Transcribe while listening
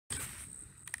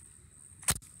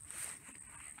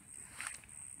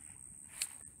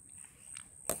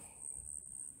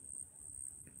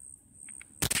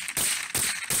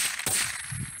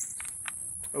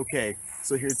Okay,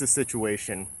 so here's the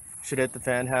situation. Shit hit the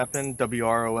fan happened,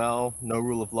 WROL, no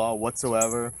rule of law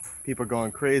whatsoever. People are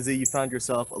going crazy. You found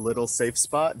yourself a little safe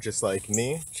spot, just like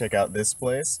me. Check out this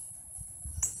place.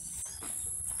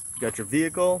 You got your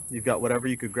vehicle, you've got whatever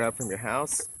you could grab from your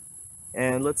house,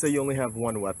 and let's say you only have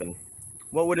one weapon.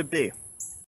 What would it be?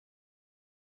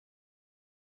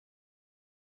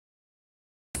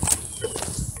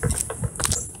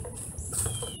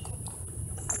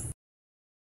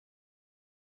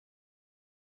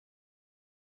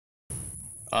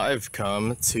 I've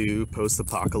come to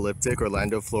post-apocalyptic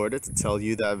Orlando, Florida to tell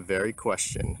you that very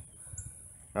question.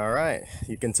 Alright,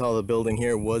 you can tell the building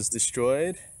here was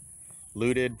destroyed,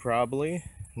 looted probably,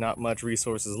 not much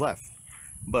resources left.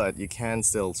 But you can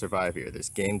still survive here. There's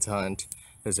game to hunt,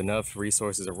 there's enough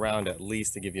resources around at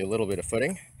least to give you a little bit of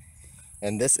footing.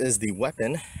 And this is the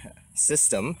weapon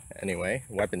system, anyway,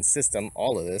 weapon system,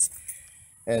 all of this.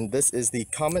 And this is the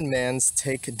common man's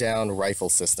Takedown Rifle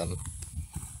System.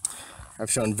 I've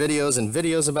shown videos and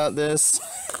videos about this,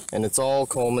 and it's all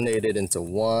culminated into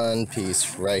one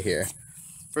piece right here.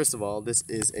 First of all, this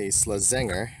is a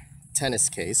Slazenger tennis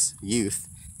case, youth.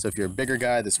 So if you're a bigger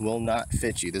guy, this will not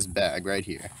fit you, this bag right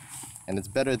here. And it's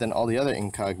better than all the other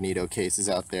incognito cases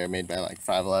out there made by like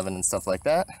 511 and stuff like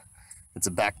that. It's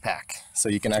a backpack, so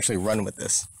you can actually run with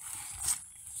this.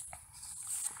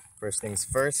 First things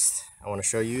first, I want to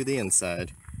show you the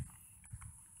inside.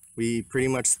 We pretty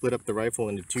much split up the rifle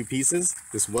into two pieces.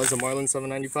 This was a Marlin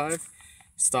 795,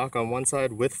 stock on one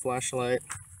side with flashlight,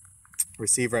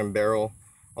 receiver and barrel,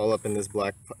 all up in this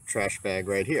black trash bag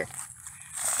right here.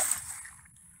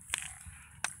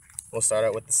 We'll start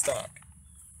out with the stock.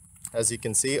 As you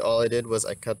can see, all I did was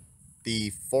I cut the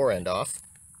fore end off.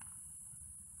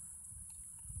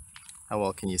 How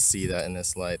well can you see that in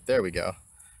this light? There we go.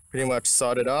 Pretty much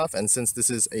sawed it off, and since this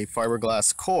is a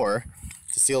fiberglass core,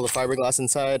 to seal the fiberglass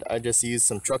inside, I just used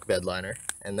some truck bed liner,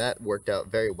 and that worked out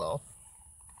very well.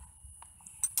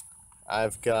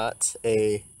 I've got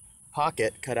a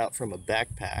pocket cut out from a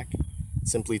backpack,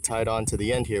 simply tied on to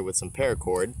the end here with some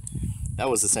paracord. That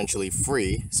was essentially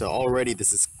free, so already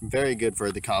this is very good for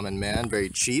the common man, very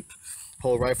cheap.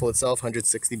 Whole rifle itself,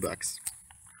 160 bucks.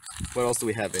 What else do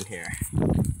we have in here?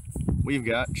 We've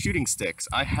got shooting sticks.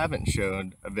 I haven't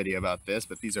shown a video about this,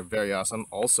 but these are very awesome,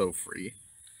 also free.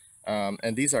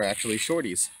 And these are actually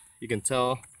shorties. You can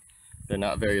tell they're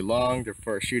not very long. They're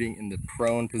for shooting in the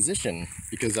prone position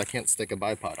because I can't stick a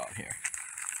bipod on here.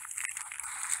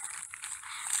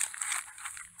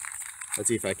 Let's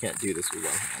see if I can't do this with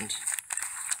one hand.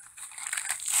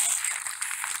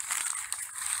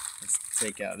 Let's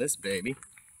take out this baby.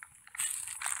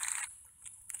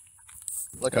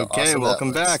 Look how awesome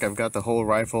welcome back. I've got the whole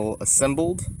rifle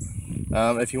assembled.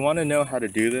 If you want to know how to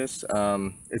do this,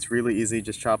 it's really easy.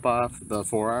 Just chop off the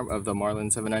forearm of the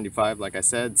Marlin 795, like I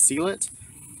said, seal it,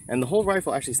 and the whole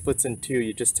rifle actually splits in two.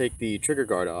 You just take the trigger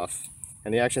guard off,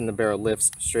 and the action in the barrel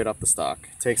lifts straight off the stock.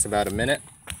 It takes about a minute,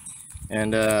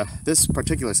 and this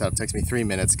particular setup takes me 3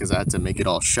 minutes because I had to make it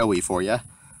all showy for you,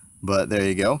 but there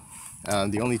you go.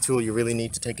 The only tool you really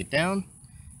need to take it down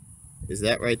is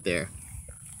that right there.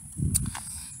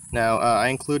 Now, I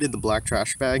included the black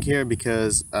trash bag here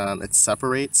because it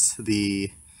separates the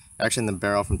action in the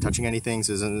barrel from touching anything,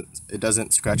 so it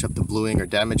doesn't scratch up the bluing or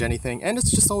damage anything, and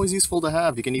it's just always useful to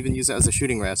have. You can even use it as a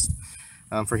shooting rest.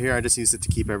 For here, I just use it to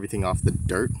keep everything off the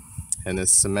dirt and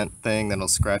this cement thing that'll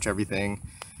scratch everything.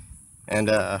 And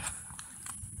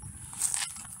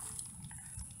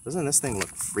doesn't this thing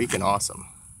look freaking awesome?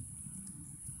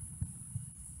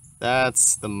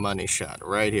 That's the money shot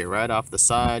right here, right off the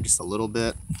side, just a little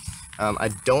bit. I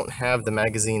don't have the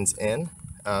magazines in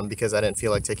because I didn't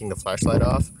feel like taking the flashlight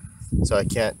off, so I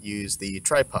can't use the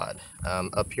tripod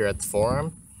up here at the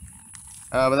forearm.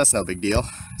 But that's no big deal.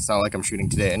 It's not like I'm shooting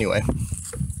today anyway.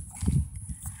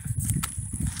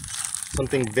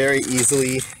 Something very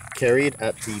easily carried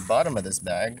at the bottom of this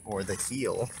bag, or the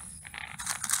heel,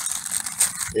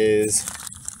 is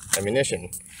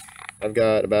ammunition. I've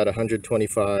got about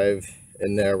 125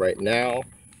 in there right now,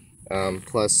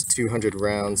 plus 200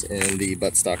 rounds in the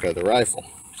buttstock of the rifle.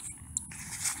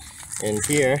 In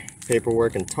here,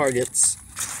 paperwork and targets,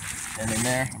 and in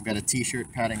there I've got a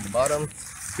t-shirt padding the bottom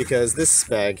because this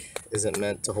bag isn't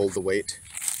meant to hold the weight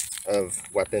of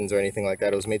weapons or anything like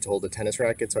that. It was made to hold a tennis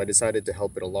racket, so I decided to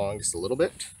help it along just a little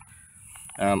bit.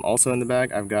 Also in the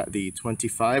bag, I've got the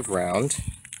 25 round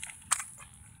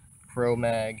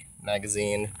promag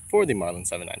magazine for the Marlin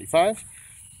 795.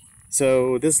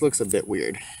 So this looks a bit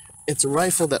weird. It's a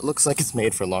rifle that looks like it's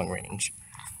made for long range,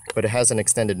 but it has an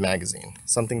extended magazine,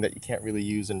 something that you can't really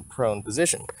use in prone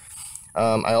position.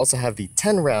 I also have the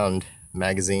 10 round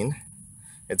magazine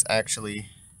It's actually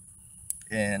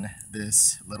in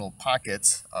this little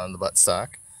pocket on the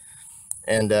buttstock,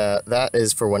 and that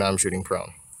is for when I'm shooting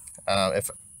prone. If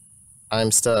I'm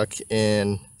stuck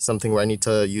in something where I need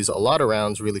to use a lot of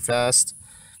rounds really fast,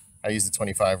 I use the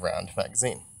 25 round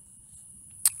magazine.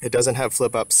 It doesn't have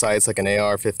flip up sights like an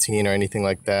AR-15 or anything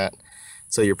like that,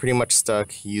 so you're pretty much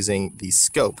stuck using the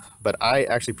scope. But I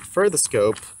actually prefer the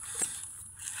scope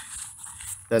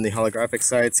than the holographic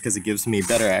sights because it gives me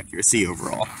better accuracy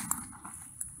overall.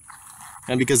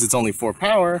 And because it's only 4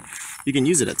 power, you can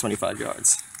use it at 25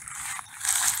 yards.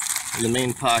 In the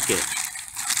main pocket,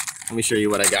 let me show you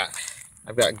what I got.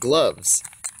 I've got gloves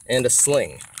and a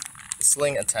sling. The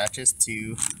sling attaches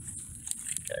to,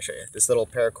 can I show you, this little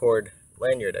paracord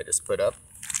lanyard I just put up.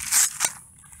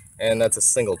 And that's a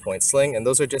single point sling, and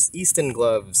those are just Easton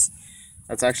gloves.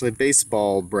 That's actually a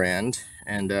baseball brand,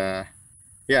 and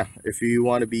yeah, if you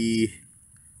want to be,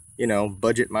 you know,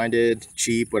 budget-minded,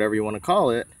 cheap, whatever you want to call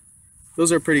it,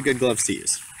 those are pretty good gloves to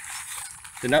use.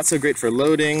 They're not so great for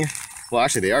loading. Well,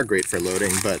 actually, they are great for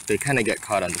loading, but they kind of get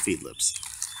caught on the feed lips.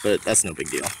 But that's no big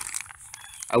deal.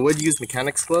 I would use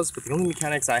mechanics gloves, but the only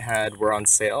mechanics I had were on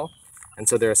sale, and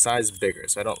so they're a size bigger,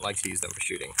 so I don't like to use them for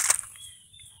shooting.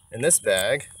 In this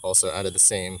bag, also out of the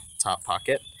same top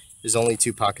pocket, there's only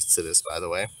 2 pockets to this, by the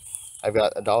way. I've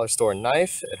got a dollar store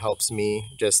knife. It helps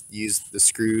me just use the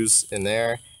screws in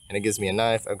there, and it gives me a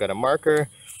knife. I've got a marker,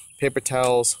 paper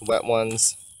towels, wet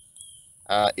ones,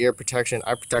 ear protection.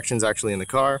 Eye protection's actually in the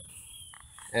car.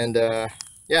 And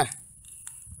yeah.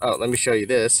 Oh, let me show you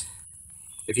this.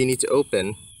 If you need to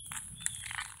open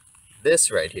this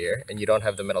right here and you don't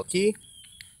have the metal key,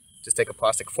 just take a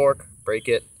plastic fork, break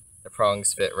it, the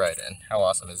prongs fit right in. How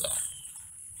awesome is that?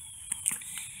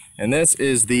 And this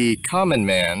is the common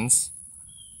man's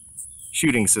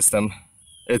shooting system.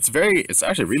 It's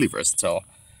actually really versatile.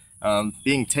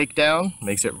 Being takedown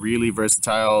makes it really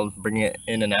versatile, bringing it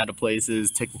in and out of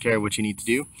places, taking care of what you need to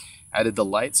do. Added the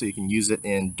light so you can use it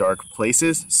in dark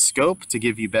places. Scope to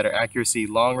give you better accuracy,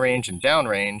 long range and down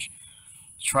range.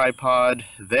 Tripod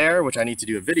there, which I need to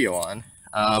do a video on.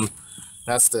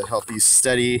 That's to help you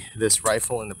steady this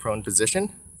rifle in the prone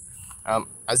position.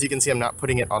 As you can see, I'm not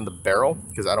putting it on the barrel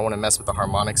because I don't want to mess with the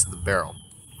harmonics of the barrel.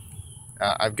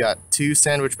 I've got 2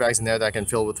 sandwich bags in there that I can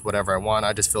fill with whatever I want.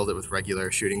 I just filled it with regular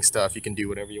shooting stuff. You can do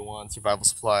whatever you want, survival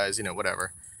supplies, you know,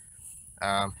 whatever.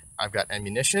 I've got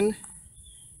ammunition.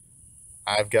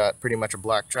 I've got pretty much a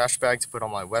black trash bag to put all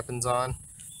my weapons on.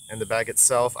 And the bag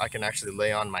itself, I can actually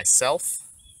lay on myself.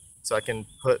 So I can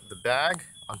put the bag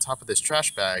on top of this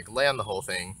trash bag, lay on the whole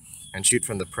thing, and shoot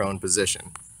from the prone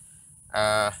position.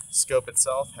 Scope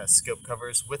itself has scope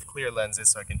covers with clear lenses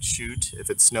so I can shoot if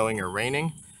it's snowing or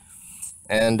raining.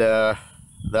 And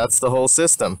that's the whole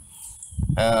system.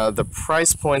 The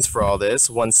price points for all this,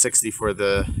 $160 for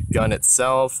the gun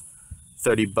itself,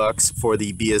 $30 for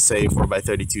the BSA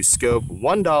 4x32 scope,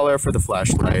 $1 for the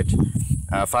flashlight,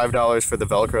 $5 for the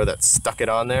velcro that stuck it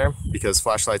on there because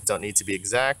flashlights don't need to be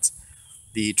exact.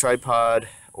 The tripod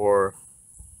or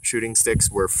shooting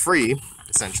sticks were free,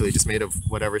 essentially just made of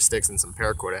whatever sticks and some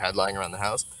paracord I had lying around the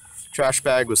house. Trash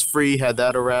bag was free, had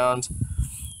that around.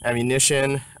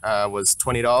 Ammunition was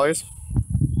 $20.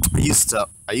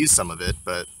 I used some of it,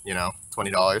 but you know,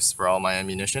 $20 for all my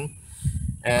ammunition.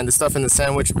 And the stuff in the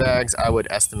sandwich bags I would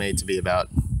estimate to be about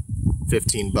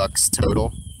 $15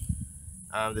 total.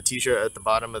 The t-shirt at the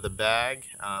bottom of the bag,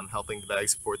 helping the bag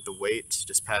support the weight,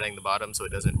 just padding the bottom so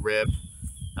it doesn't rip.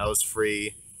 That was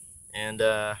free. And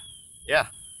yeah,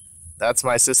 that's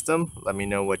my system. Let me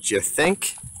know what you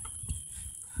think.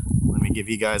 Let me give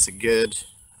you guys a good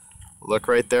look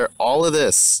right there. All of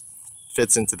this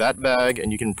fits into that bag,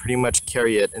 and you can pretty much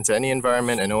carry it into any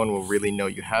environment and no one will really know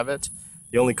you have it.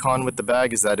 The only con with the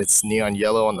bag is that it's neon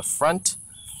yellow on the front.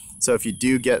 So if you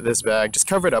do get this bag, just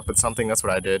cover it up with something. That's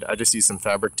what I did. I just used some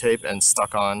fabric tape and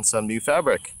stuck on some new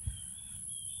fabric.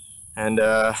 And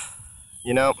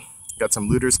you know, got some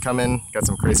looters coming, got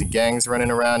some crazy gangs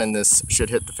running around in this shit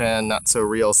hit the fan, not so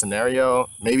real scenario.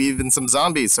 Maybe even some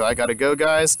zombies, so I gotta go,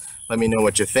 guys. Let me know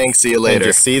what you think. See you later. And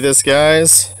you see this,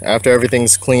 guys? After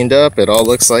everything's cleaned up, it all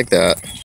looks like that.